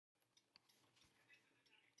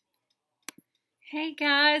Hey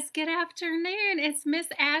guys, good afternoon. It's Miss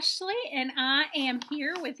Ashley, and I am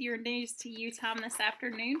here with your News to You time this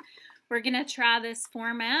afternoon. We're going to try this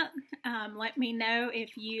format. Let me know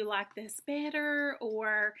if you like this better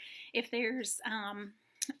or if there's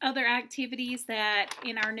other activities that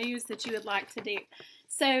in our news that you would like to do.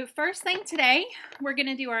 So first thing today, we're going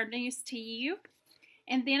to do our News to You.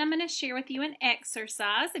 And then I'm going to share with you an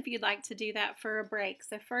exercise if you'd like to do that for a break.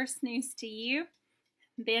 So first News to You,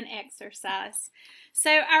 then exercise.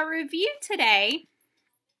 So our review today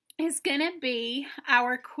is going to be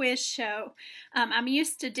our quiz show. I'm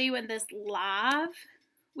used to doing this live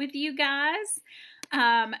with you guys.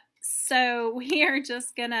 So we are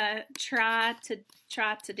just going to try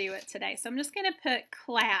to do it today. So I'm just going to put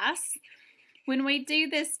class. When we do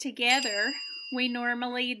this together, we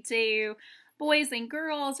normally do boys and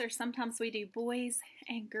girls, or sometimes we do boys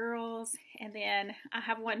and girls, and then I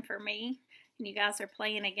have one for me. And you guys are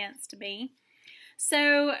playing against me.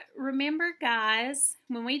 So remember, guys,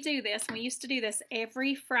 when we do this, we used to do this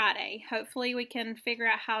every Friday. Hopefully we can figure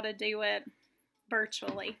out how to do it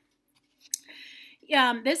virtually.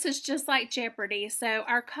 This is just like Jeopardy. So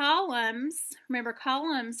our columns, remember,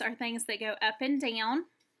 columns are things that go up and down.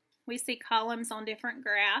 We see columns on different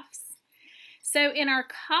graphs. So in our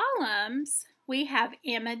columns, we have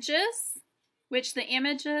images, which the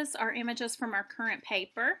images are images from our current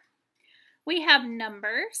paper. We have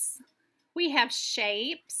numbers, we have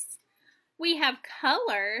shapes, we have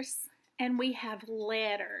colors, and we have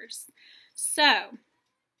letters. So,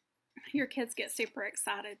 your kids get super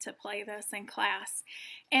excited to play this in class.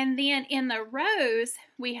 And then in the rows,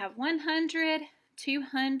 we have 100,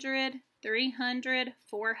 200, 300,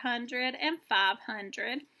 400, and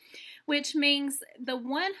 500. Which means the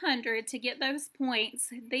 100, to get those points,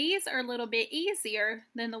 these are a little bit easier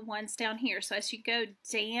than the ones down here. So as you go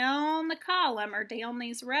down the column or down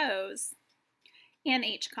these rows in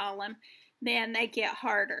each column, then they get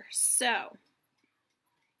harder. So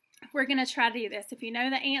we're going to try to do this. If you know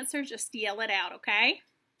the answer, just yell it out, okay?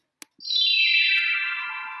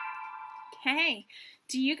 Okay.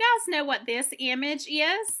 Do you guys know what this image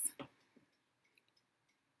is?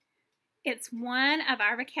 It's one of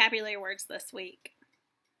our vocabulary words this week.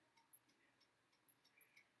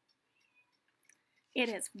 It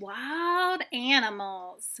is wild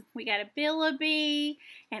animals. We got a billy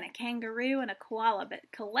and a kangaroo and a koala, but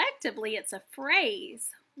collectively it's a phrase,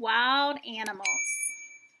 wild animals.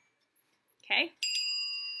 Okay,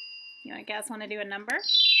 you guys want to do a number?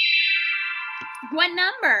 What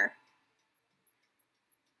number?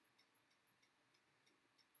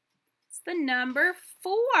 It's the number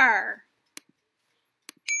 4.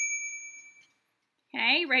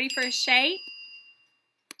 Okay, ready for a shape?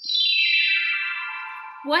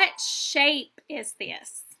 What shape is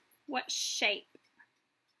this? What shape?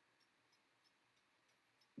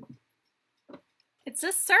 It's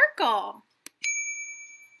a circle.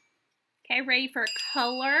 Okay, ready for a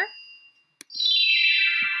color?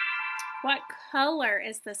 What color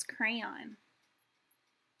is this crayon?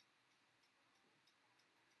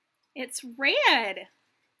 It's red.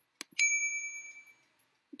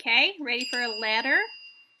 Okay, ready for a letter?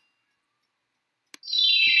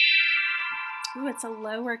 Ooh, it's a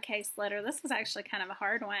lowercase letter. This was actually kind of a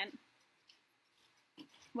hard one.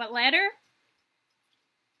 What letter?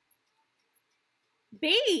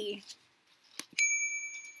 B.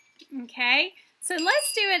 Okay, so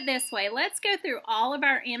let's do it this way. Let's go through all of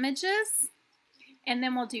our images, and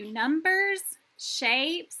then we'll do numbers,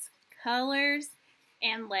 shapes, colors,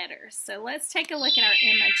 and letters. So let's take a look at our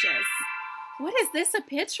images. What is this a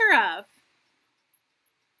picture of?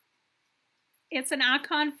 It's an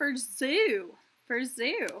icon for zoo.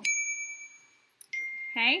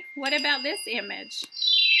 Okay, what about this image?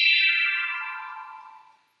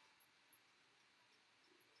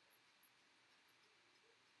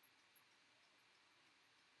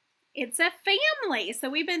 It's a family. So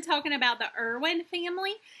we've been talking about the Irwin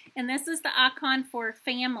family, and this is the icon for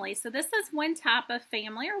family. So this is one type of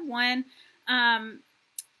family, or one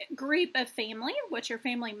group of family, what your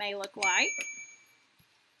family may look like.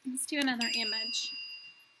 Let's do another image.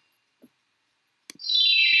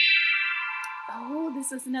 Oh,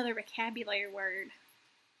 this is another vocabulary word.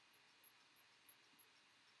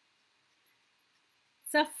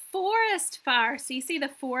 It's a forest fire. So you see the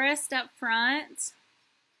forest up front,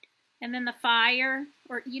 and then the fire,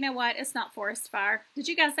 or you know what? It's not forest fire. Did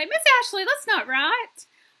you guys say, Miss Ashley, that's not right?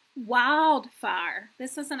 Wildfire.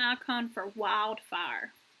 This is an icon for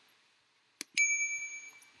wildfire.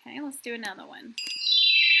 Okay, let's do another one.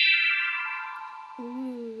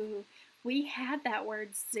 Ooh, we had that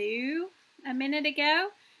word zoo a minute ago.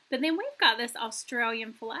 But then we've got this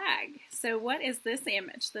Australian flag. So what is this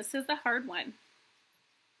image? This is the hard one.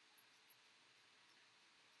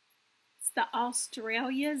 It's the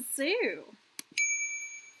Australia Zoo.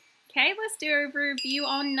 Okay, let's do a review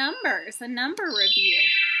on numbers, a number review.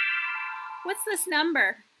 What's this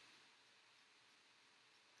number?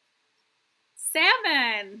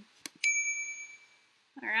 7.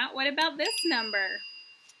 All right, what about this number?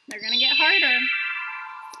 They're going to get harder.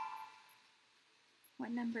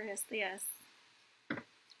 What number is this?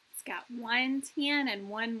 It's got 1, 10, and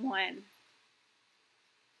 1, 1.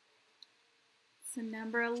 It's a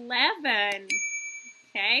number 11.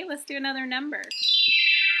 Okay, let's do another number.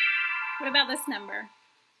 What about this number?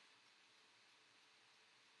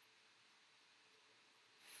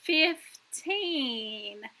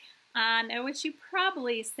 15. I know what you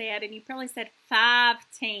probably said, and you probably said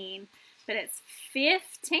 15, but it's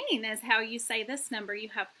 15 is how you say this number. You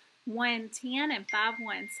have 1, 10, and 5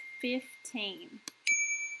 ones, 15.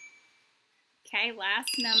 Okay,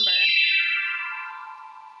 last number.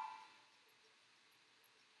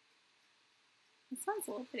 This one's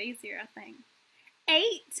a little bit easier, I think.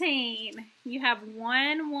 18. You have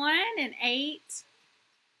 1, 1, and 8.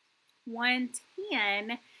 1,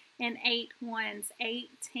 10, and 8 ones,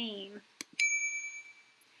 18.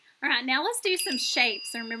 All right, now let's do some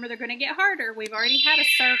shapes. And remember, they're going to get harder. We've already had a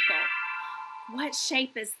circle. What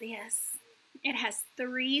shape is this? It has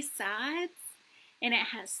 3 sides, and it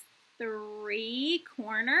has 3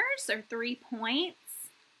 corners, or 3 points.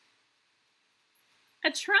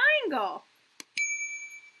 A triangle.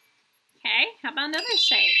 Okay, how about another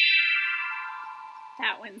shape?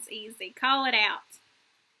 That one's easy. Call it out.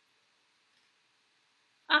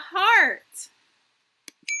 A heart.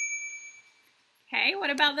 Okay,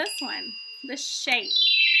 what about this one? The shape.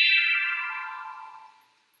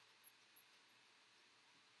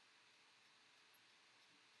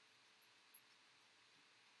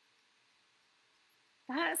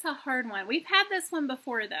 That is a hard one. We've had this one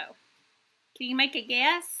before, though. Can you make a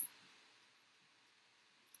guess?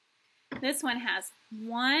 This one has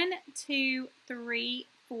 1, 2, 3,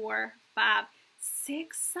 4, 5,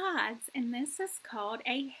 6 sides, and this is called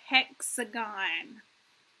a hexagon.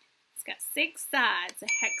 It's got 6 sides, a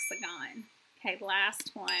hexagon. Okay,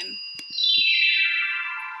 last one.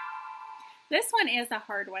 This one is a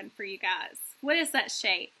hard one for you guys. What is that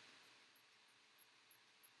shape?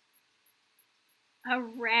 A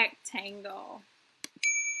rectangle.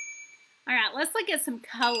 All right, let's look at some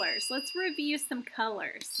colors. Let's review some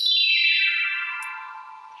colors.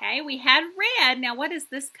 Okay, we had red. Now, what is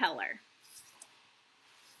this color?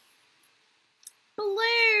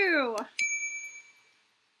 Blue.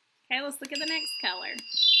 Okay, let's look at the next color.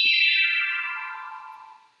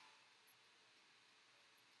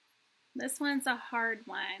 This one's a hard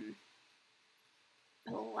one.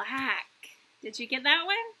 Black. Did you get that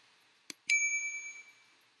one?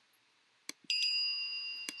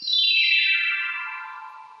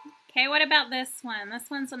 Okay, what about this one? This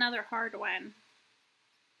one's another hard one.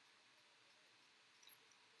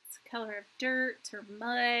 It's a color of dirt or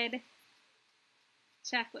mud.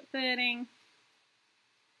 Chocolate pudding.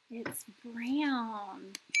 It's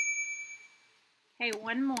brown. Okay,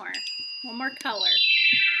 one more. One more color.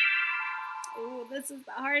 Oh, this is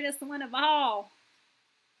the hardest one of all.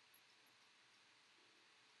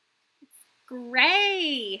 It's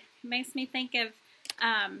gray. It makes me think of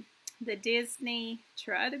the Disney,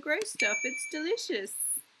 try the gray stuff, it's delicious.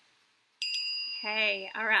 Okay,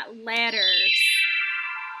 all right, letters.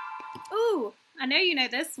 Ooh, I know you know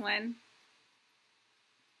this one.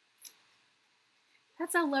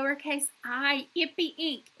 That's a lowercase I, ippy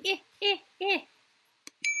ink, eh. Okay.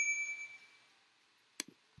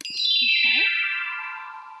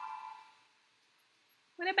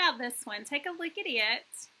 What about this one? Take a look at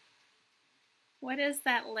it. What is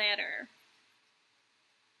that letter?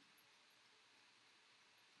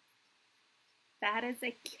 That is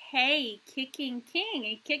a K, kicking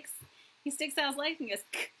king. He sticks out his legs and goes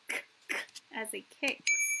k, k, k, as he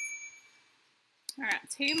kicks. All right,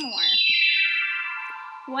 2 more.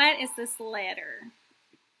 What is this letter?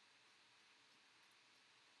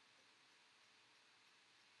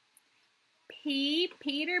 P,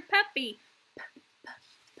 Peter Puppy. P, p,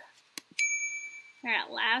 p. All right,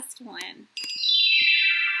 last one.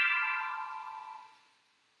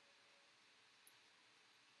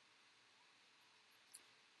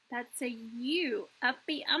 That's a U, up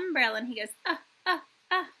the umbrella, and he goes,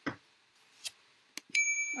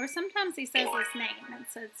 Or sometimes he says his name and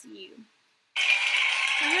says U.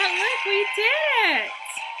 All right, look, we did it.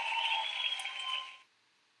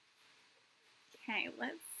 Okay,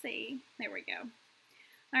 let's see. There we go.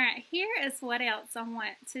 All right, here is what else I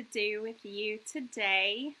want to do with you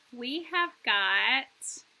today. We have got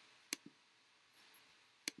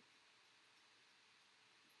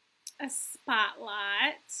a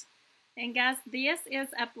spotlight. And guys, this is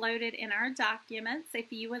uploaded in our documents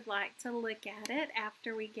if you would like to look at it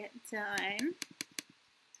after we get done.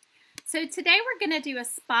 So today we're going to do a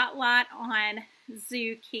spotlight on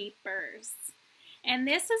zookeepers. And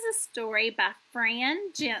this is a story by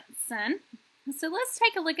Fran Jensen. So let's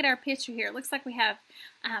take a look at our picture here. It looks like we have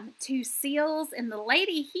two seals, and the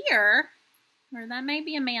lady here, or that may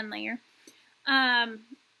be a man there,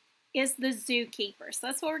 is the zookeeper. So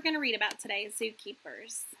that's what we're going to read about today,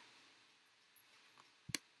 zookeepers.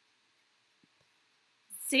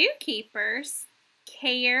 Zookeepers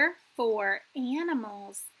care for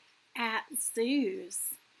animals at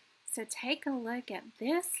zoos. So take a look at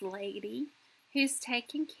this lady who's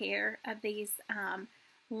taking care of these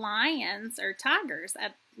lions or tigers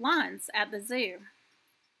at the zoo.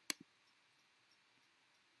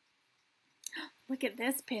 Look at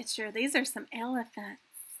this picture. These are some elephants.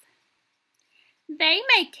 They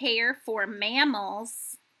may care for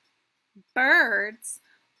mammals, birds,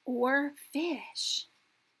 or fish.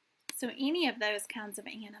 So any of those kinds of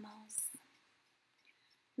animals.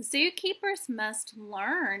 Zookeepers must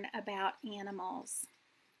learn about animals.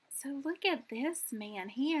 So look at this man.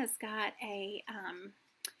 He has got a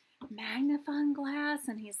magnifying glass,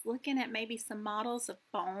 and he's looking at maybe some models of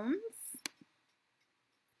bones.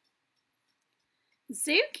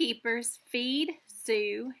 Zookeepers feed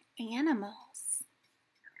zoo animals.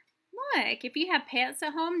 Look, if you have pets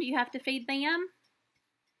at home, do you have to feed them?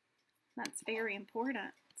 That's very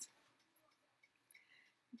important.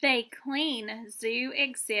 They clean zoo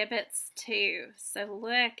exhibits too. So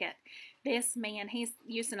look at this man. He's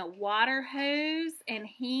using a water hose, and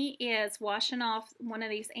he is washing off one of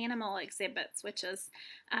these animal exhibits, which is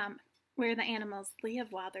where the animals live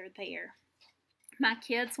while they're there. My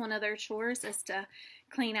kids, one of their chores is to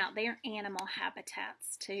clean out their animal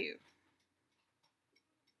habitats too.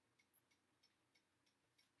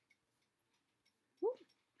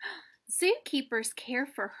 Zookeepers care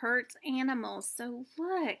for hurt animals. So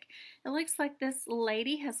look, it looks like this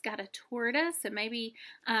lady has got a tortoise, and maybe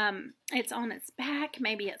it's on its back,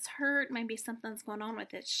 maybe it's hurt, maybe something's going on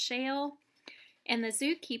with its shell. And the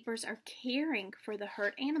zookeepers are caring for the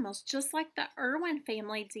hurt animals, just like the Irwin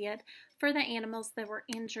family did for the animals that were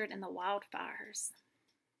injured in the wildfires.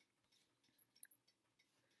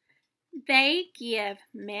 They give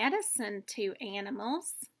medicine to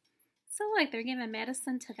animals. So like they're giving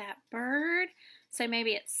medicine to that bird. So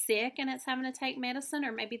maybe it's sick and it's having to take medicine,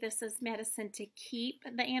 or maybe this is medicine to keep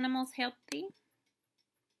the animals healthy.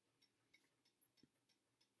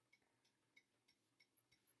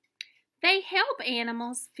 They help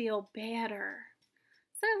animals feel better.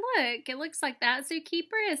 So look, it looks like that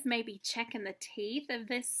zookeeper is maybe checking the teeth of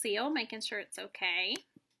this seal, making sure it's okay.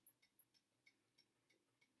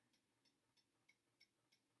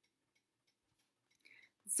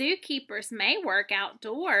 Zookeepers may work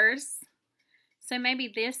outdoors. So maybe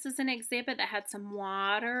this is an exhibit that had some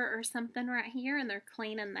water or something right here, and they're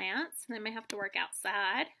cleaning that, so they may have to work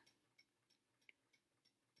outside.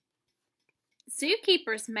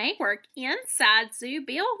 Zookeepers may work inside zoo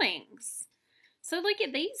buildings. So look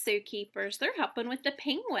at these zookeepers. They're helping with the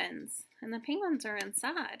penguins, and the penguins are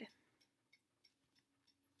inside.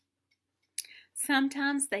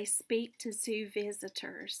 Sometimes they speak to zoo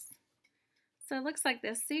visitors. So it looks like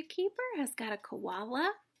this zookeeper has got a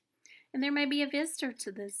koala, and there may be a visitor to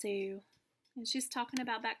the zoo, and she's talking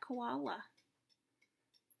about that koala.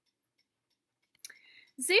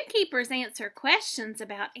 Zookeepers answer questions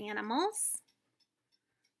about animals.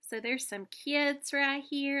 So there's some kids right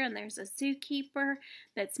here, and there's a zookeeper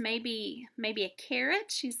that's maybe a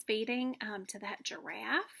carrot she's feeding to that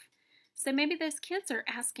giraffe. So maybe those kids are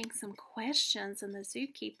asking some questions, and the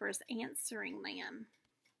zookeeper's answering them.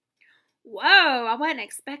 Whoa, I wasn't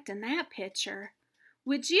expecting that picture.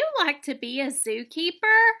 Would you like to be a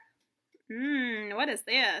zookeeper? What is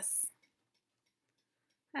this?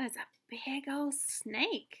 That is a big old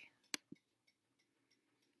snake.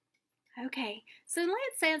 Okay, so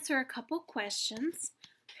let's answer a couple questions.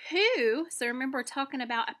 So remember we're talking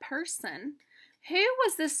about a person. Who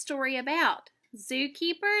was this story about?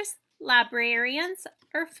 Zookeepers, librarians,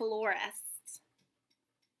 or florists?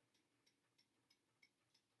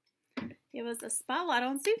 It was a spotlight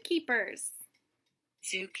on zookeepers.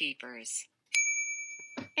 Zookeepers.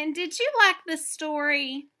 And did you like the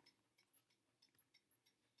story?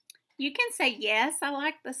 You can say, yes, I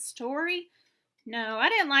like the story. No, I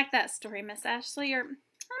didn't like that story, Miss Ashley, or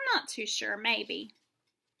I'm not too sure, maybe.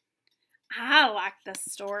 I like the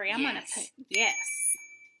story. I'm going to Yes. put yes.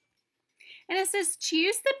 And it says,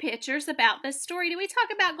 choose the pictures about this story. Do we talk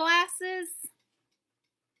about glasses?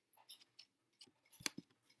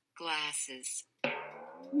 Glasses.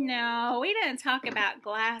 No, we didn't talk about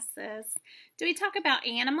glasses. Do we talk about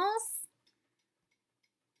animals?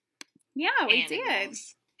 Yeah, we did.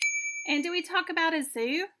 Animals. And do we talk about a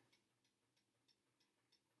zoo?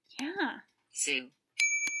 Yeah. Zoo.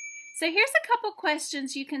 So here's a couple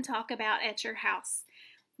questions you can talk about at your house.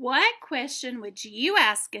 What question would you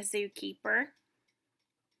ask a zookeeper?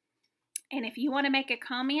 And if you want to make a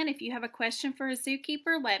comment, if you have a question for a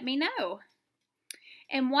zookeeper, let me know.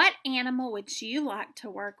 And what animal would you like to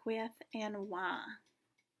work with and why?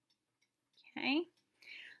 Okay.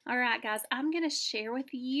 All right, guys, I'm going to share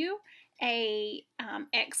with you a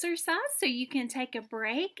exercise so you can take a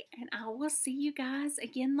break, and I will see you guys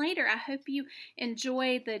again later. I hope you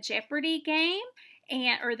enjoy the Jeopardy game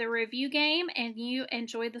or the review game, and you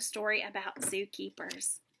enjoy the story about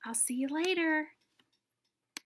zookeepers. I'll see you later.